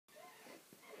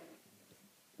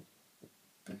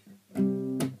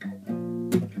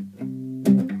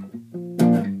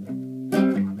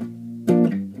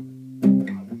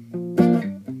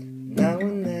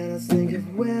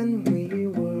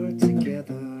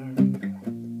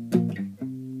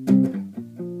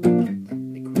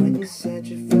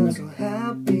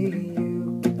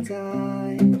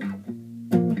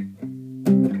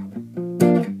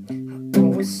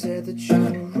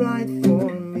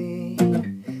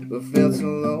felt so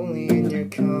lonely in your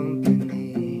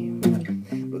company.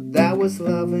 But that was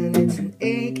love and it's an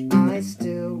ache I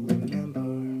still remember.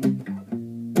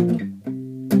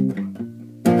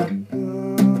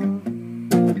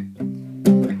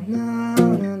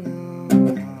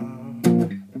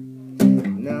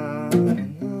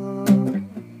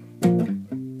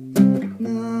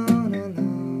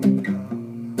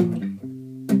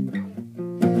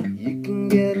 You can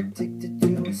get addicted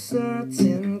to a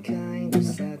certain kind of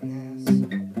sadness,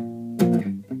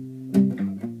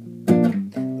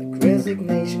 like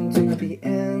resignation to the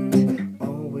end,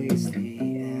 always the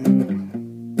end.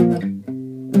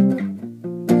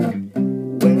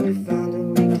 When we found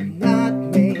out we could not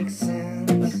make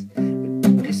sense,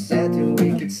 but you said that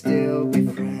we could still be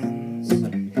friends.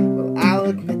 Well, I'll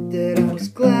admit that I was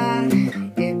glad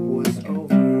it was over.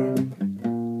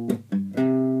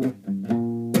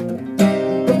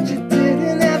 But you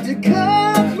didn't have to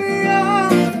cut me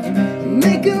off,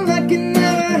 make it like it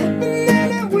never happened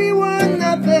and that we were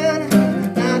nothing.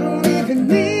 I don't even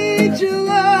need your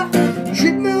love,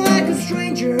 treat me like a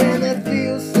stranger and that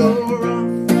feels so rough.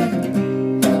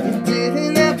 You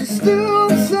didn't have to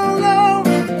stoop so low,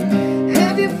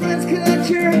 have your friends collect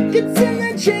your tickets and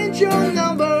then change your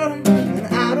number. And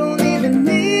I don't even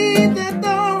need that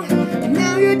though,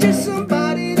 now you're just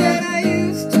somebody that I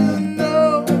used to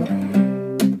know.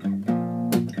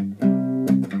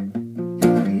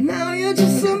 Now you're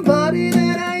just somebody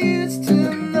that I used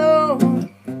to know.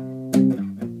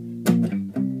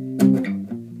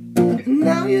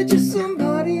 Now you're just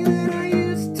somebody that I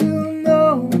used to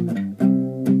know.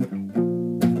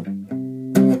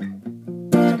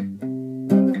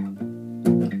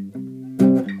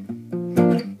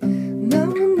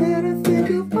 Now and then I think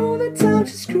of all the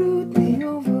times you screwed me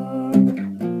over,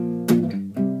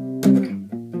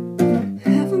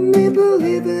 having me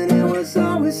believing it was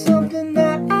always something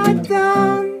that I'd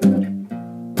done.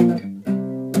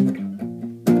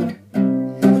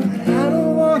 But I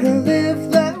don't want to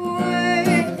live that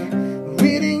way,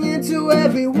 reading into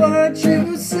every word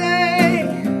you say.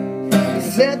 You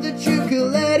said that you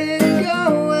could let it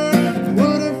go and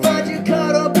wouldn't find you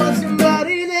caught up on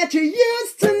somebody that you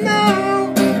used to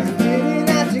know. You didn't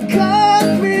have to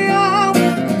cut me off,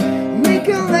 make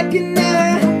it like it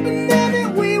never happened and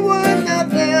that we were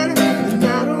nothing. And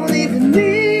I don't even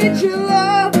need your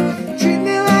love, treat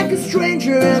me like a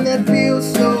stranger and that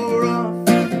feels so rough.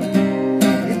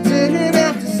 You didn't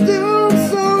have to stoop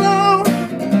so low,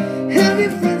 have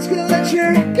your friends collect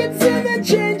your records and then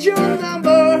change your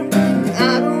number.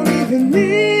 I don't even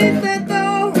need that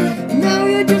though, now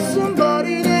you're just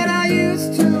somebody that I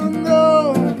used to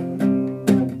know.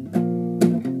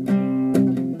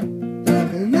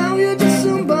 And now you're just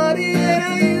somebody that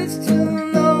I used to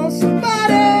know.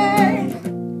 Somebody.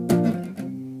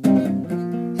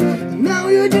 And now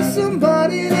you're just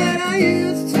somebody that I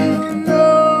used to